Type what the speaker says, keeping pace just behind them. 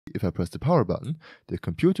if I press the power button, the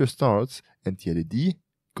computer starts and the LED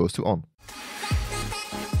goes to on.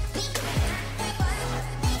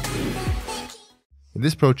 In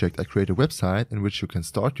this project I create a website in which you can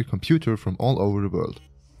start your computer from all over the world.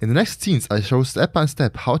 In the next scenes I show step by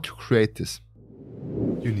step how to create this.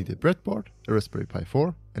 You need a breadboard, a Raspberry Pi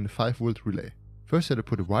 4 and a 5V relay. First you have to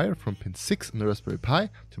put a wire from pin 6 on the Raspberry Pi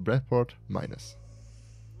to breadboard minus.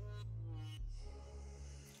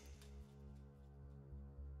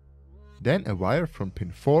 Then a wire from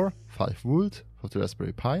pin 4, 5V of the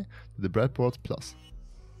Raspberry Pi to the breadboard plus.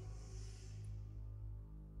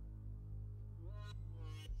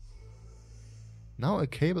 Now a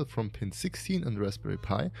cable from pin 16 on the Raspberry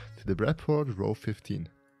Pi to the breadboard row 15.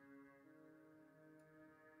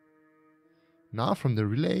 Now from the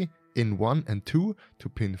relay in 1 and 2 to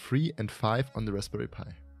pin 3 and 5 on the Raspberry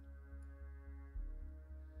Pi.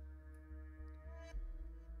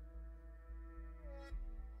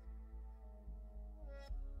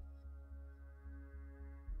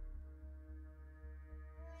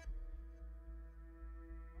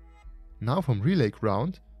 Now from relay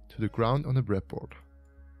ground to the ground on the breadboard.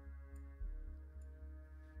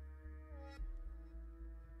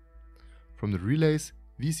 From the relay's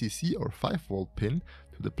VCC or 5V pin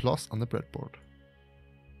to the plus on the breadboard.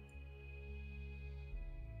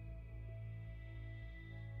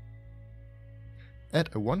 Add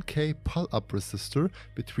a 1K pull-up resistor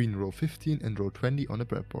between row 15 and row 20 on the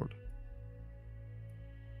breadboard.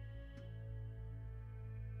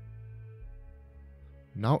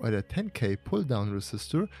 Now add a 10K pull-down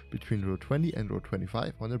resistor between row 20 and row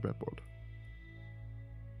 25 on the breadboard.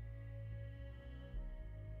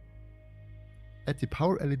 Add the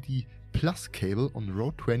power LED plus cable on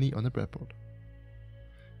row 20 on the breadboard.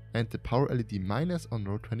 And the power LED minus on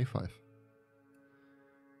row 25.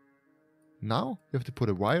 Now you have to put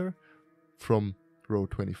a wire from row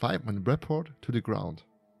 25 on the breadboard to the ground.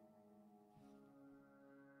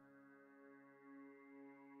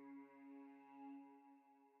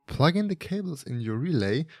 Plug in the cables in your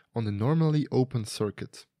relay on the normally open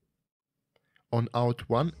circuit. On out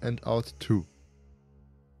 1 and out 2.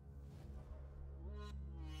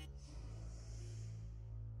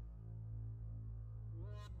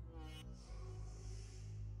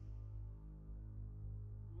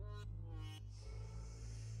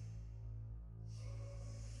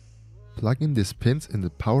 Plug in these pins in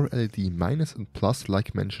the power LED minus and plus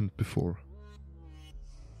like mentioned before.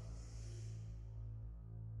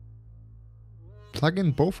 Plug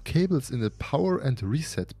in both cables in the power and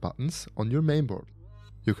reset buttons on your mainboard.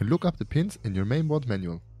 You can look up the pins in your mainboard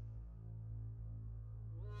manual.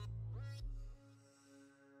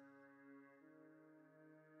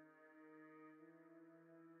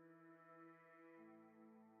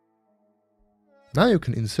 Now you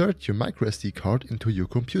can insert your microSD card into your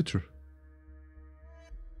computer.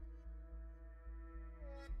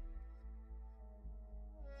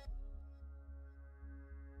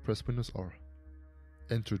 Press Windows R.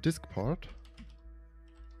 Enter disk part,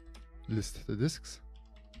 list the disks.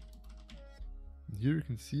 Here you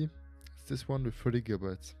can see it's this one with 30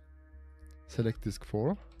 GB. Select disk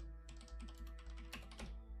 4,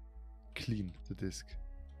 clean the disk.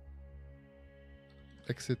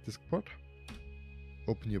 Exit disk part,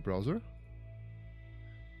 open your browser,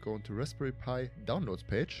 go into Raspberry Pi downloads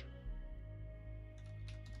page.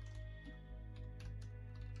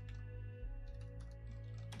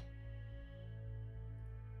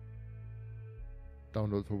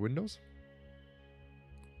 Download for Windows.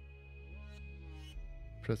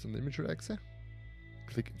 Press on the imager exe.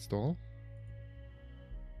 Click install.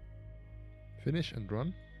 Finish and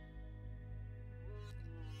run.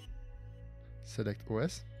 Select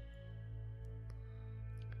OS.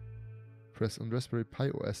 Press on Raspberry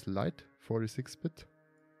Pi OS Lite 46-bit.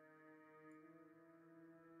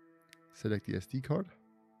 Select the SD card.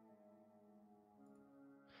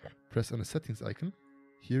 Press on the settings icon.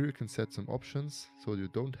 Here you can set some options so you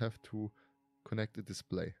don't have to connect the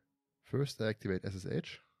display. First I activate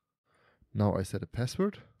SSH. Now I set a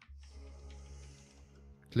password.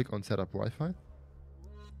 Click on Setup Wi-Fi.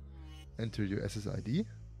 Enter your SSID.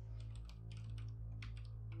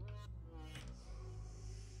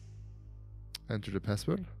 Enter the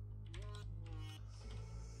password.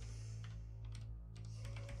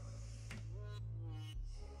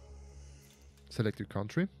 Select your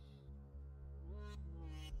country.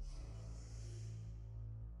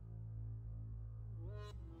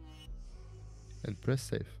 And press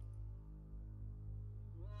save.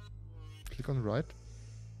 Click on write.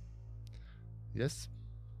 Yes.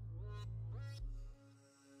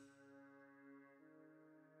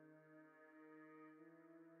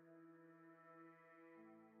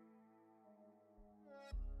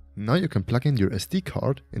 Now you can plug in your SD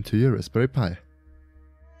card into your Raspberry Pi.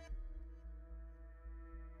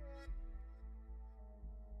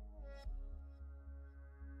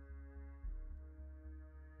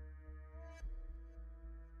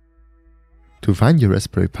 To find your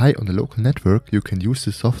Raspberry Pi on the local network, you can use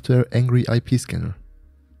the software Angry IP Scanner.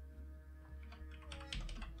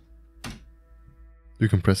 You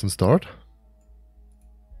can press on Start.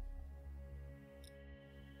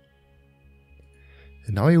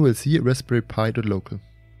 And now you will see Raspberry Pi.local.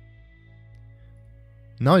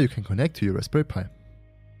 Now you can connect to your Raspberry Pi.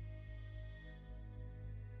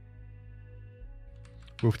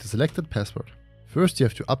 With the selected password. First you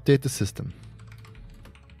have to update the system.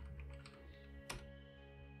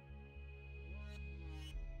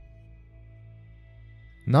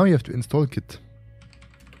 Now you have to install Git.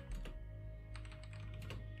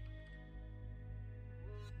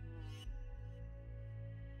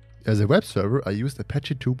 As a web server, I used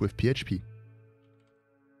Apache Tube with PHP.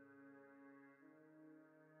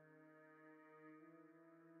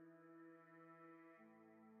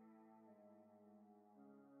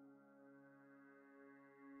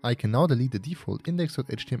 I can now delete the default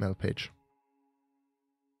index.html page.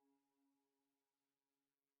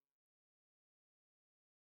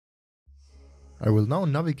 I will now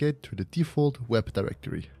navigate to the default web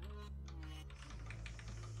directory.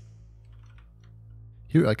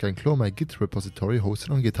 Here I can clone my Git repository hosted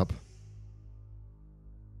on GitHub.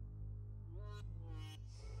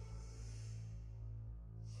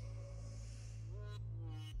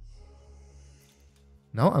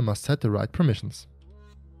 Now I must set the right permissions.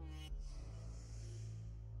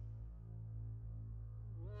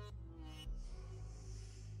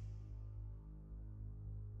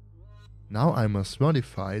 Now I must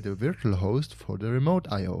modify the virtual host for the remote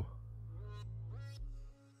I/O.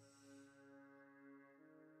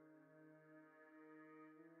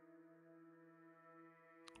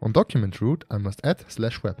 On document root, I must add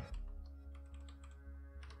 /web.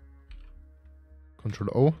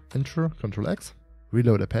 Ctrl O, Enter, Ctrl X,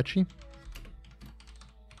 reload Apache.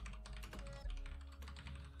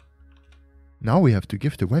 Now we have to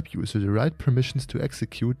give the web user the right permissions to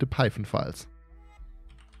execute the Python files.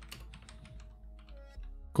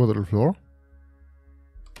 Go to the floor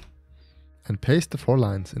and paste the 4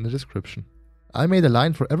 lines in the description. I made a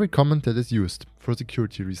line for every comment that is used for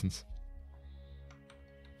security reasons.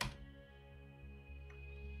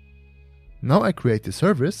 Now I create the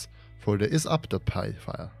service for the isup.py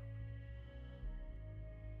file.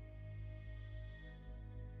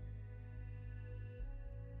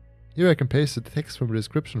 Here I can paste the text from the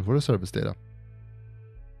description for the service data.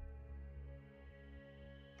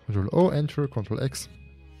 Ctrl O, Enter, Ctrl X.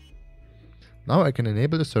 Now I can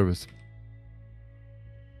enable the service.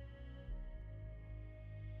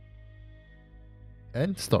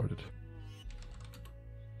 And start it.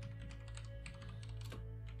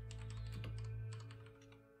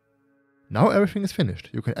 Now everything is finished.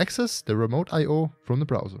 You can access the remote I/O from the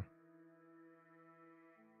browser.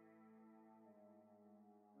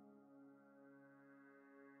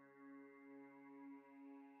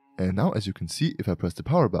 And now, as you can see, if I press the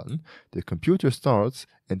power button, the computer starts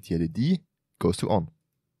and the LED goes to on.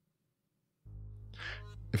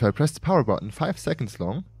 If I press the power button 5 seconds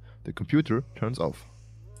long, the computer turns off.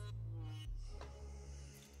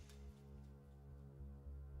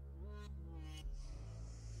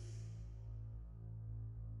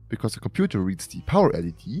 Because the computer reads the power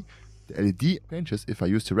LED, the LED changes if I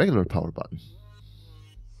use the regular power button.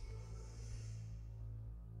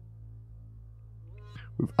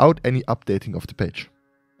 Without any updating of the page.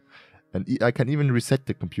 And I can even reset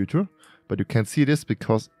the computer, but you can't see this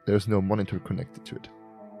because there's no monitor connected to it.